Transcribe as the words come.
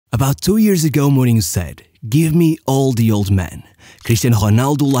About 2 years ago, Mourinho said, "Give me all the old men. Cristiano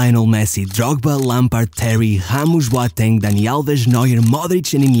Ronaldo, Lionel Messi, Drogba, Lampard, Terry, Ramos, Boateng, Dani Alves, Neuer,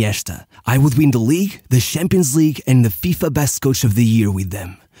 Modric and Iniesta. I would win the league, the Champions League and the FIFA Best Coach of the Year with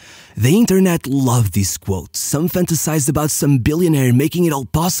them." The internet loved these quotes. Some fantasized about some billionaire making it all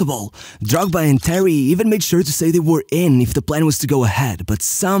possible. Drogba and Terry even made sure to say they were in if the plan was to go ahead, but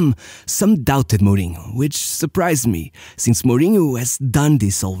some doubted Mourinho, which surprised me, since Mourinho has done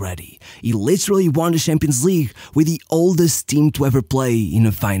this already. He literally won the Champions League with the oldest team to ever play in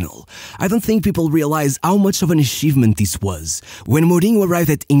a final. I don't think people realize how much of an achievement this was. When Mourinho arrived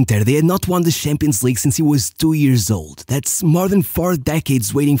at Inter, they had not won the Champions League since he was 2 years old. That's more than 4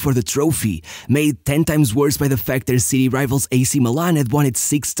 decades waiting for the trophy, made 10 times worse by the fact their city rivals AC Milan had won it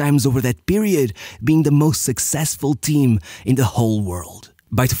 6 times over that period, being the most successful team in the whole world.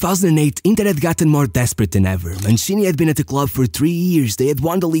 By 2008, Inter had gotten more desperate than ever. Mancini had been at the club for 3 years. They had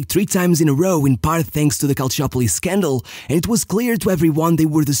won the league 3 times in a row, in part thanks to the Calciopoli scandal, and it was clear to everyone they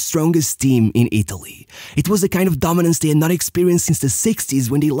were the strongest team in Italy. It was a kind of dominance they had not experienced since the 60s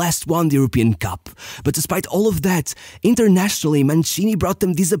when they last won the European Cup. But despite all of that, internationally, Mancini brought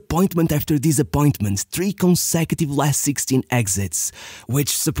them disappointment after disappointment, 3 consecutive last 16 exits,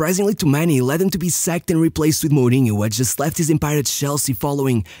 which, surprisingly to many, led them to be sacked and replaced with Mourinho, who had just left his empire at Chelsea following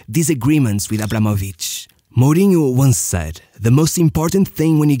disagreements with Abramovich. Mourinho once said, "The most important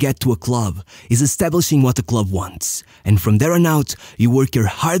thing when you get to a club is establishing what the club wants, and from there on out, you work your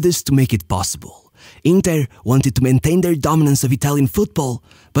hardest to make it possible." Inter wanted to maintain their dominance of Italian football,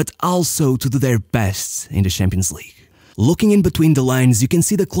 but also to do their best in the Champions League. Looking in between the lines, you can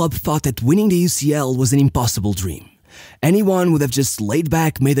see the club thought that winning the UCL was an impossible dream. Anyone would have just laid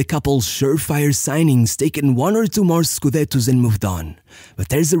back, made a couple surefire signings, taken 1 or 2 more Scudettos and moved on. But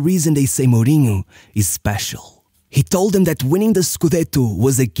there's a reason they say Mourinho is special. He told them that winning the Scudetto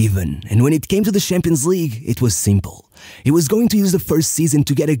was a given, and when it came to the Champions League, it was simple. He was going to use the first season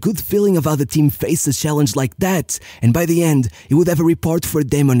to get a good feeling of how the team faced a challenge like that, and by the end, he would have a report for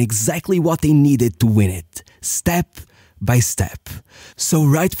them on exactly what they needed to win it, step by step. So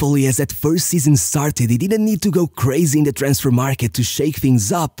rightfully, as that first season started, he didn't need to go crazy in the transfer market to shake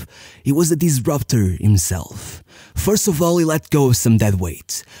things up. He was a disruptor himself. First of all, he let go of some dead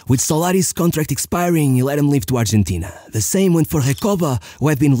weight. With Solari's contract expiring, he let him leave to Argentina. The same went for Coppa, who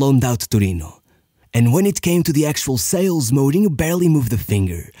had been loaned out to Torino. And when it came to the actual sales, Mourinho barely moved a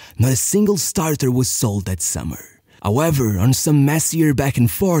finger. Not a single starter was sold that summer. However, on some messier back and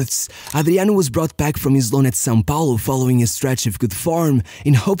forths, Adriano was brought back from his loan at São Paulo following a stretch of good form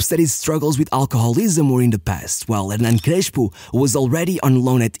in hopes that his struggles with alcoholism were in the past, while Hernan Crespo, who was already on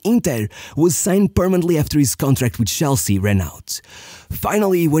loan at Inter, was signed permanently after his contract with Chelsea ran out.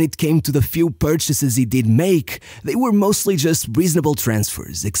 Finally, when it came to the few purchases he did make, they were mostly just reasonable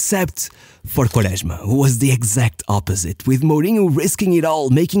transfers, except for Quaresma, who was the exact opposite, with Mourinho risking it all,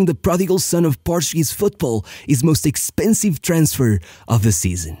 making the prodigal son of Portuguese football his most expensive transfer of the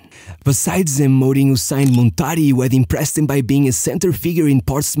season. Besides him, Mourinho signed Montari, who had impressed him by being a center figure in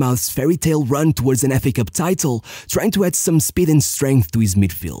Portsmouth's fairy tale run towards an FA Cup title, trying to add some speed and strength to his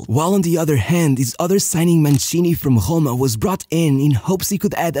midfield. While on the other hand, his other signing Mancini from Roma was brought in hopes he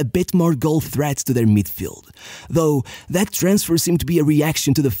could add a bit more goal threat to their midfield. Though, that transfer seemed to be a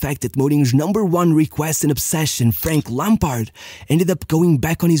reaction to the fact that Mourinho's #1 request and obsession, Frank Lampard, ended up going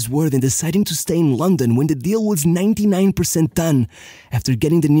back on his word and deciding to stay in London when the deal was 99% done after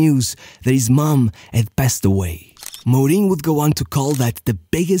getting the news that his mom had passed away. Mourinho would go on to call that the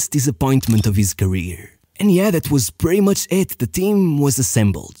biggest disappointment of his career. And yeah, that was pretty much it. The team was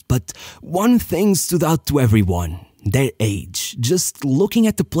assembled, but one thing stood out to everyone. Their age. Just looking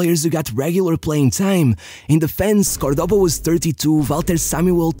at the players who got regular playing time. In defense, Cordoba was 32, Walter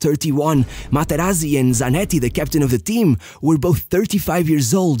Samuel 31, Materazzi and Zanetti, the captain of the team, were both 35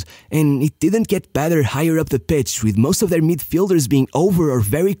 years old, and it didn't get better higher up the pitch, with most of their midfielders being over or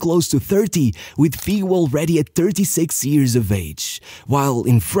very close to 30, with Figo already at 36 years of age. While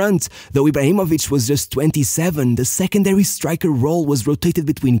in front, though Ibrahimovic was just 27, the secondary striker role was rotated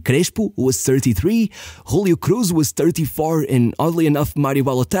between Crespo, who was 33, Julio Cruz was 34, and oddly enough Mario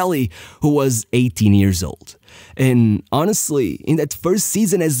Balotelli, who was 18 years old. And honestly, in that first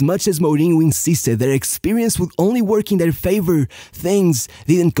season, as much as Mourinho insisted their experience would only work in their favor, things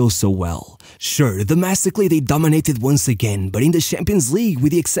didn't go so well. Sure, domestically they dominated once again, but in the Champions League,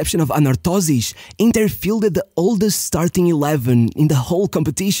 with the exception of Anartosic, Inter fielded the oldest starting 11 in the whole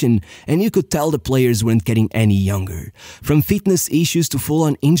competition, and you could tell the players weren't getting any younger. From fitness issues to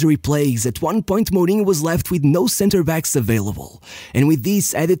full-on injury plagues, at one point Mourinho was left with no centre-backs available. And with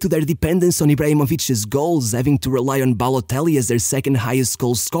this added to their dependence on Ibrahimovic's goals, having to rely on Balotelli as their second highest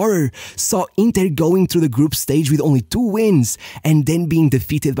goal scorer, saw Inter going through the group stage with only 2 wins and then being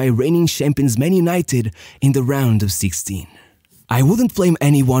defeated by reigning champions Man United in the round of 16. I wouldn't blame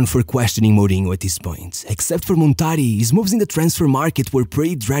anyone for questioning Mourinho at this point. Except for Montari, his moves in the transfer market were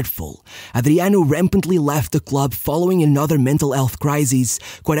pretty dreadful. Adriano rampantly left the club following another mental health crisis,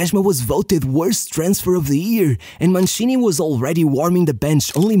 Quaresma was voted worst transfer of the year, and Mancini was already warming the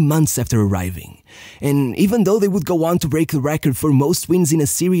bench only months after arriving. And even though they would go on to break the record for most wins in a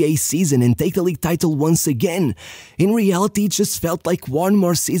Serie A season and take the league title once again, in reality it just felt like one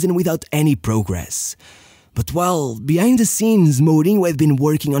more season without any progress. But well, behind the scenes, Mourinho had been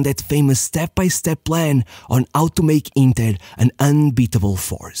working on that famous step-by-step plan on how to make Inter an unbeatable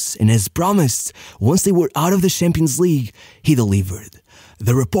force. And as promised, once they were out of the Champions League, he delivered.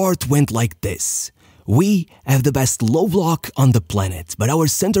 The report went like this. We have the best low block on the planet, but our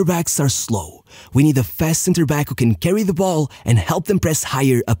centre-backs are slow. We need a fast centre-back who can carry the ball and help them press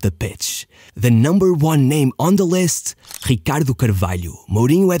higher up the pitch. The number 1 name on the list, Ricardo Carvalho.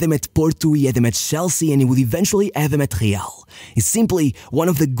 Mourinho had him at Porto, he had him at Chelsea, and he would eventually have him at Real. He's simply one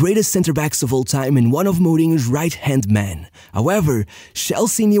of the greatest centre-backs of all time and one of Mourinho's right-hand man. However,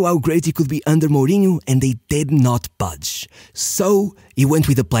 Chelsea knew how great he could be under Mourinho and they did not budge. So, he went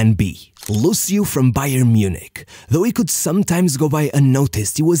with a plan B. Lucio from Bayern Munich. Though he could sometimes go by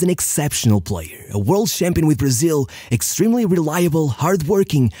unnoticed, he was an exceptional player, a world champion with Brazil, extremely reliable,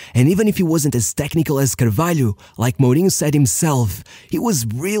 hard-working, and even if he wasn't as technical as Carvalho, like Mourinho said himself, he was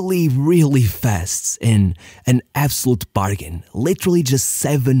really fast and an absolute bargain, literally just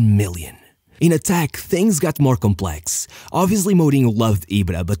 7 million. In attack, things got more complex. Obviously Mourinho loved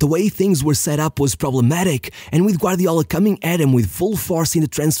Ibra, but the way things were set up was problematic, and with Guardiola coming at him with full force in the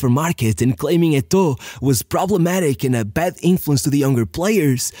transfer market and claiming Eto'o was problematic and a bad influence to the younger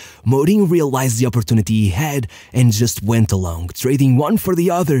players, Mourinho realized the opportunity he had and just went along, trading one for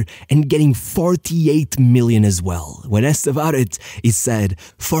the other and getting 48 million as well. When asked about it, he said,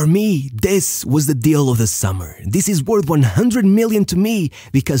 "For me, this was the deal of the summer. This is worth 100 million to me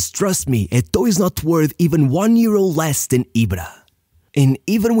because trust me, Eto'o is not worth even €1 less than Ibra." And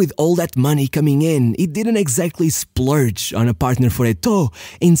even with all that money coming in, he didn't exactly splurge on a partner for Eto'o,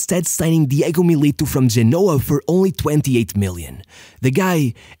 instead signing Diego Milito from Genoa for only 28 million. The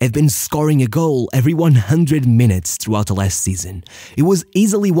guy had been scoring a goal every 100 minutes throughout the last season. He was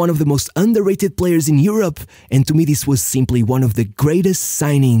easily one of the most underrated players in Europe, and to me this was simply one of the greatest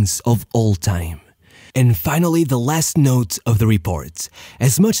signings of all time. And finally, the last note of the report.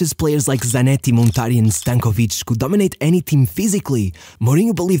 As much as players like Zanetti, Montari and Stankovic could dominate any team physically,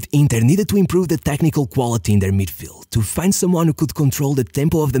 Mourinho believed Inter needed to improve the technical quality in their midfield, to find someone who could control the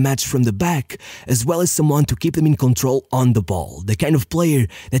tempo of the match from the back, as well as someone to keep them in control on the ball, the kind of player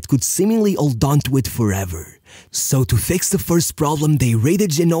that could seemingly hold on to it forever. So to fix the first problem, they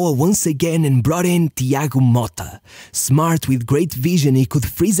raided Genoa once again and brought in Thiago Motta. Smart, with great vision, he could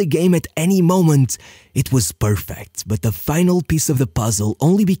freeze a game at any moment. It was perfect, but the final piece of the puzzle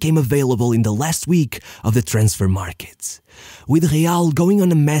only became available in the last week of the transfer market. With Real going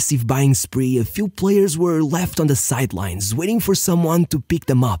on a massive buying spree, a few players were left on the sidelines, waiting for someone to pick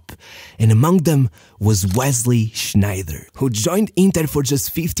them up, and among them was Wesley Sneijder, who joined Inter for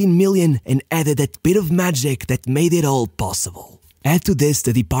just 15 million and added that bit of magic that made it all possible. Add to this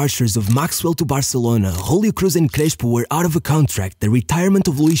the departures of Maxwell to Barcelona, Julio Cruz and Crespo were out of a contract, the retirement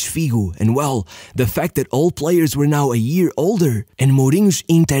of Luis Figo, and well, the fact that all players were now a year older, and Mourinho's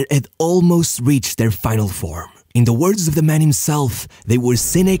Inter had almost reached their final form. In the words of the man himself, they were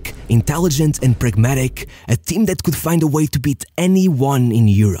cynic, intelligent and pragmatic, a team that could find a way to beat anyone in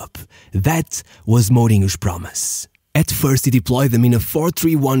Europe. That was Mourinho's promise. At first, he deployed them in a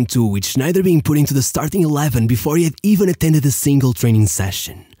 4-3-1-2, with Sneijder being put into the starting 11 before he had even attended a single training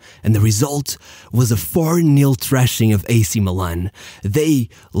session. And the result was a 4-0 thrashing of AC Milan. They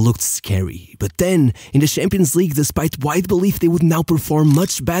looked scary. But then, in the Champions League, despite wide belief they would now perform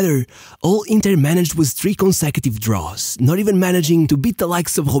much better, all Inter managed was 3 consecutive draws, not even managing to beat the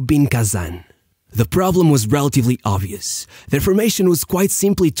likes of Rubin Kazan. The problem was relatively obvious. Their formation was quite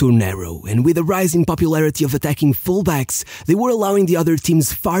simply too narrow, and with the rise in popularity of attacking fullbacks, they were allowing the other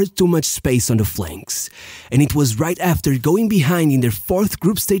teams far too much space on the flanks. And it was right after going behind in their 4th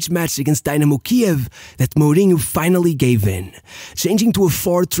group stage match against Dynamo Kiev that Mourinho finally gave in, changing to a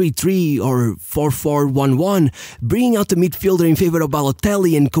 4-3-3 or 4-4-1-1, bringing out the midfielder in favor of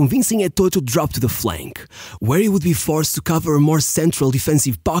Balotelli and convincing Eto'o to drop to the flank, where he would be forced to cover a more central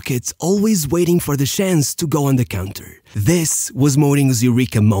defensive pocket, always waiting for the chance to go on the counter. This was Mourinho's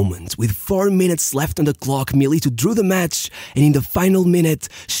eureka moment. With 4 minutes left on the clock, Milito drew the match, and in the final minute,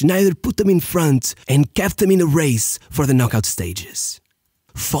 Sneijder put them in front and kept them in a race for the knockout stages.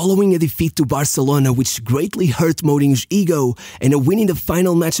 Following a defeat to Barcelona, which greatly hurt Mourinho's ego, and a win in the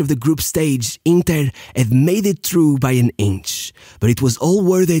final match of the group stage, Inter had made it through by an inch. But it was all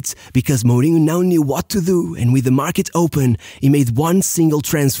worth it because Mourinho now knew what to do, and with the market open, he made one single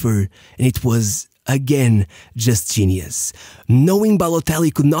transfer, and it was, again, just genius. Knowing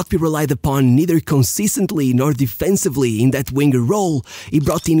Balotelli could not be relied upon neither consistently nor defensively in that winger role, he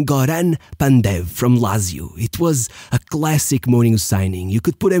brought in Goran Pandev from Lazio. It was a classic Mourinho signing. You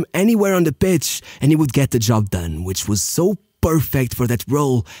could put him anywhere on the pitch and he would get the job done, which was so perfect for that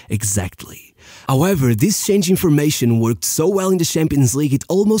role exactly. However, this change in formation worked so well in the Champions League it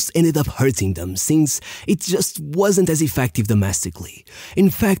almost ended up hurting them, since it just wasn't as effective domestically.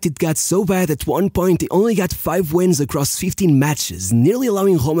 In fact, it got so bad at one point they only got 5 wins across 15 matches, nearly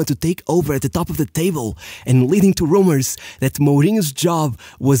allowing Roma to take over at the top of the table and leading to rumors that Mourinho's job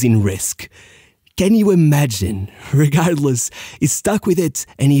was in risk. Can you imagine? Regardless, he stuck with it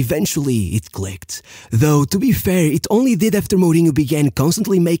and eventually it clicked. Though, to be fair, it only did after Mourinho began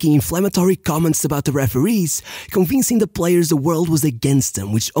constantly making inflammatory comments about the referees, convincing the players the world was against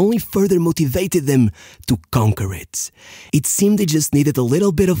them, which only further motivated them to conquer it. It seemed they just needed a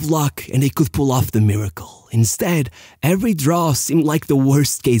little bit of luck and they could pull off the miracle. Instead, every draw seemed like the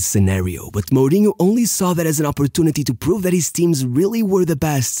worst-case scenario, but Mourinho only saw that as an opportunity to prove that his teams really were the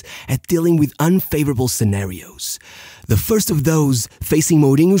best at dealing with unfavorable scenarios. The first of those facing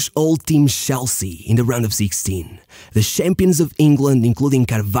Mourinho's old team Chelsea in the round of 16. The champions of England, including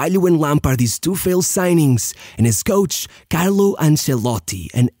Carvalho and Lampard, his 2 failed signings, and his coach, Carlo Ancelotti,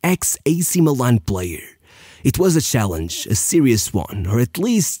 an ex-AC Milan player. It was a challenge, a serious one, or at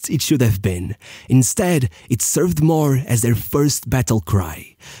least it should have been. Instead, it served more as their first battle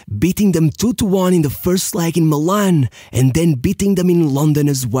cry, beating them 2-1 in the first leg in Milan, and then beating them in London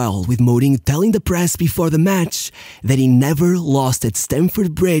as well, with Mourinho telling the press before the match that he never lost at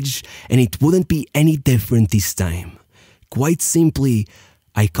Stamford Bridge and it wouldn't be any different this time. Quite simply,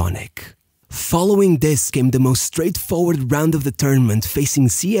 iconic. Following this came the most straightforward round of the tournament, facing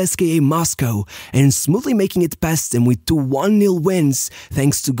CSKA Moscow and smoothly making it past them with 2 1-0 wins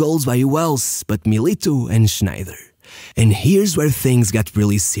thanks to goals by who else but Milito and Sneijder. And here's where things got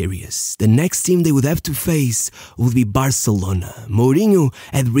really serious. The next team they would have to face would be Barcelona. Mourinho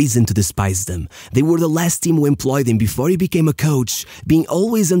had reason to despise them. They were the last team who employed him before he became a coach, being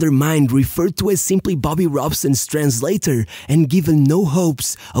always undermined, referred to as simply Bobby Robson's translator, and given no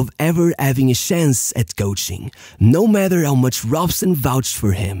hopes of ever having a chance at coaching, no matter how much Robson vouched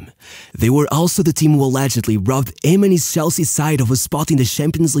for him. They were also the team who allegedly robbed him and his Chelsea side of a spot in the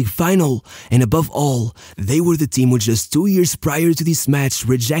Champions League final, and above all, they were the team who just 2 years prior to this match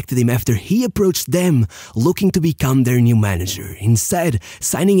rejected him after he approached them looking to become their new manager, instead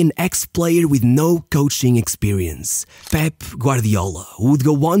signing an ex-player with no coaching experience, Pep Guardiola, who would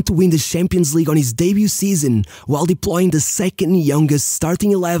go on to win the Champions League on his debut season while deploying the second youngest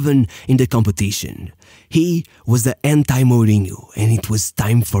starting 11 in the competition. He was the anti-Mourinho, and it was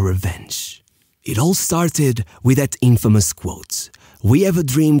time for revenge. It all started with that infamous quote: "We have a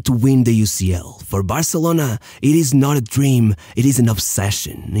dream to win the UCL. For Barcelona, it is not a dream, it is an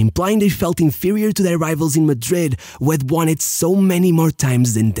obsession," implying they felt inferior to their rivals in Madrid who had won it so many more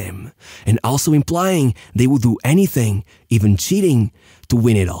times than them, and also implying they would do anything, even cheating, to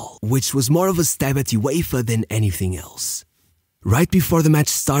win it all, which was more of a stab at UEFA than anything else. Right before the match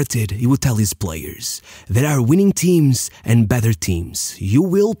started, he would tell his players, "There are winning teams and better teams. You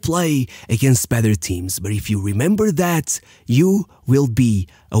will play against better teams, but if you remember that, you will be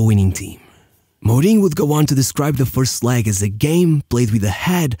a winning team." Mourinho would go on to describe the first leg as a game played with the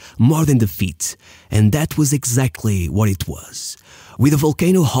head more than the feet, and that was exactly what it was. With the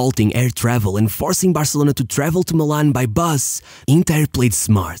volcano halting air travel and forcing Barcelona to travel to Milan by bus, Inter played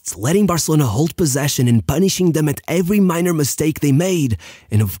smart, letting Barcelona hold possession and punishing them at every minor mistake they made.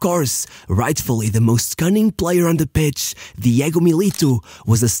 And of course, rightfully the most cunning player on the pitch, Diego Milito,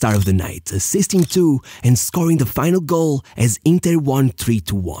 was the star of the night, assisting 2 and scoring the final goal as Inter won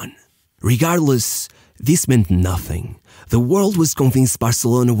 3-1. Regardless, This meant nothing. The world was convinced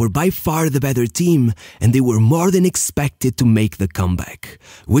Barcelona were by far the better team, and they were more than expected to make the comeback,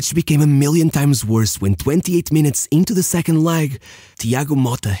 which became a million times worse when 28 minutes into the second leg, Thiago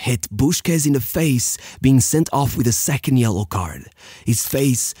Motta hit Busquets in the face, being sent off with a second yellow card. His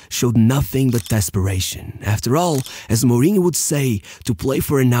face showed nothing but desperation. After all, as Mourinho would say, to play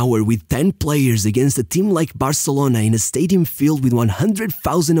for an hour with 10 players against a team like Barcelona in a stadium filled with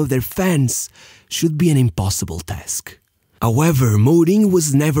 100,000 of their fans should be an impossible task. However, Mourinho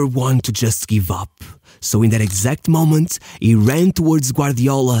was never one to just give up. So in that exact moment, he ran towards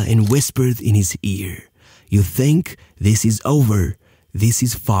Guardiola and whispered in his ear, "You think this is over? This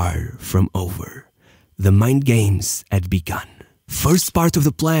is far from over." The mind games had begun. First part of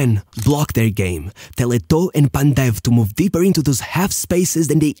the plan, block their game. Tell Eto'o and Pandev to move deeper into those half spaces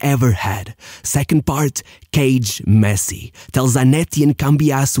than they ever had. Second part, cage Messi. Tell Zanetti and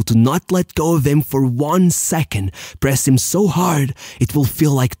Cambiasso to not let go of him for 1 second. Press him so hard, it will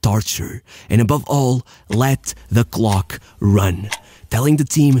feel like torture. And above all, let the clock run. Telling the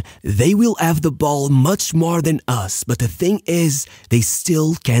team they will have the ball much more than us, but the thing is, they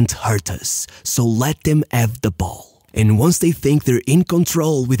still can't hurt us. So let them have the ball. And once they think they're in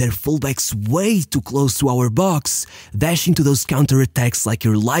control with their fullbacks way too close to our box, dash into those counterattacks like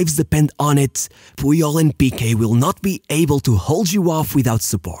your lives depend on it. Puyol and Piqué will not be able to hold you off without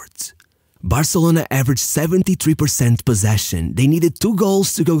support. Barcelona averaged 73% possession. They needed 2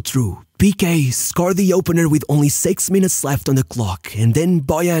 goals to go through. Piqué scored the opener with only 6 minutes left on the clock, and then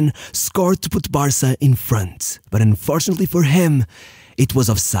Boyan scored to put Barca in front. But unfortunately for him, it was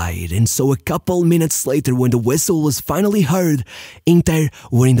offside, and so a couple minutes later, when the whistle was finally heard, Inter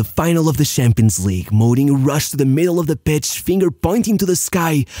were in the final of the Champions League. Mourinho rushed to the middle of the pitch, finger pointing to the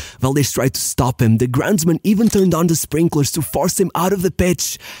sky. Valdes tried to stop him. The groundsman even turned on the sprinklers to force him out of the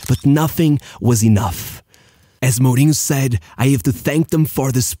pitch, but nothing was enough. As Mourinho said, "I have to thank them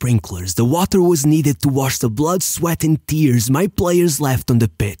for the sprinklers. The water was needed to wash the blood, sweat and tears my players left on the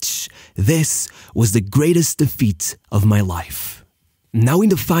pitch. This was the greatest defeat of my life." Now in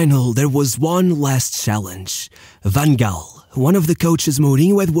the final, there was one last challenge. Van Gaal, one of the coaches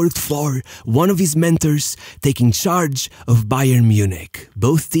Mourinho had worked for, one of his mentors, taking charge of Bayern Munich.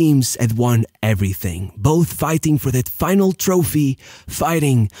 Both teams had won everything, both fighting for that final trophy,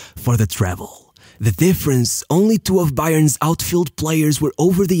 fighting for the treble. The difference, only 2 of Bayern's outfield players were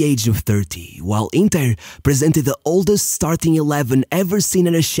over the age of 30, while Inter presented the oldest starting 11 ever seen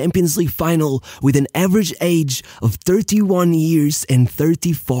in a Champions League final with an average age of 31 years and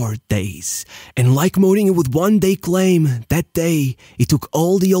 34 days. And like Mourinho would one day claim, that day he took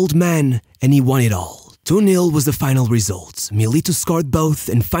all the old men and he won it all. 2-0 was the final result. Milito scored both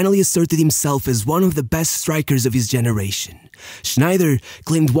and finally asserted himself as one of the best strikers of his generation. Sneijder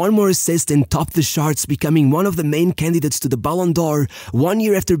claimed 1 more assist and topped the charts, becoming one of the main candidates to the Ballon d'Or 1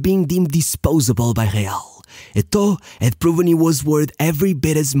 year after being deemed disposable by Real. Eto'o had proven he was worth every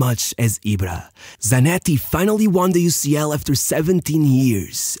bit as much as Ibra. Zanetti finally won the UCL after 17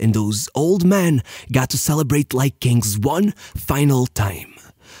 years, and those old men got to celebrate like kings one final time.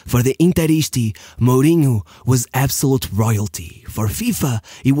 For the Interisti, Mourinho was absolute royalty. For FIFA,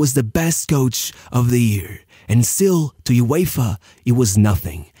 he was the best coach of the year. And still, to UEFA, it was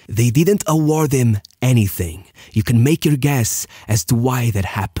nothing. They didn't award him anything. You can make your guess as to why that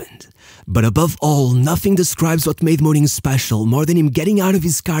happened. But above all, nothing describes what made Mourinho special more than him getting out of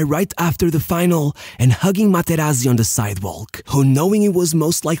his car right after the final and hugging Materazzi on the sidewalk, who, knowing he was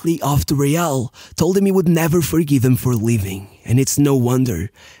most likely off to Real, told him he would never forgive him for leaving. And it's no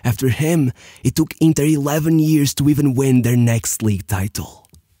wonder. After him, it took Inter 11 years to even win their next league title.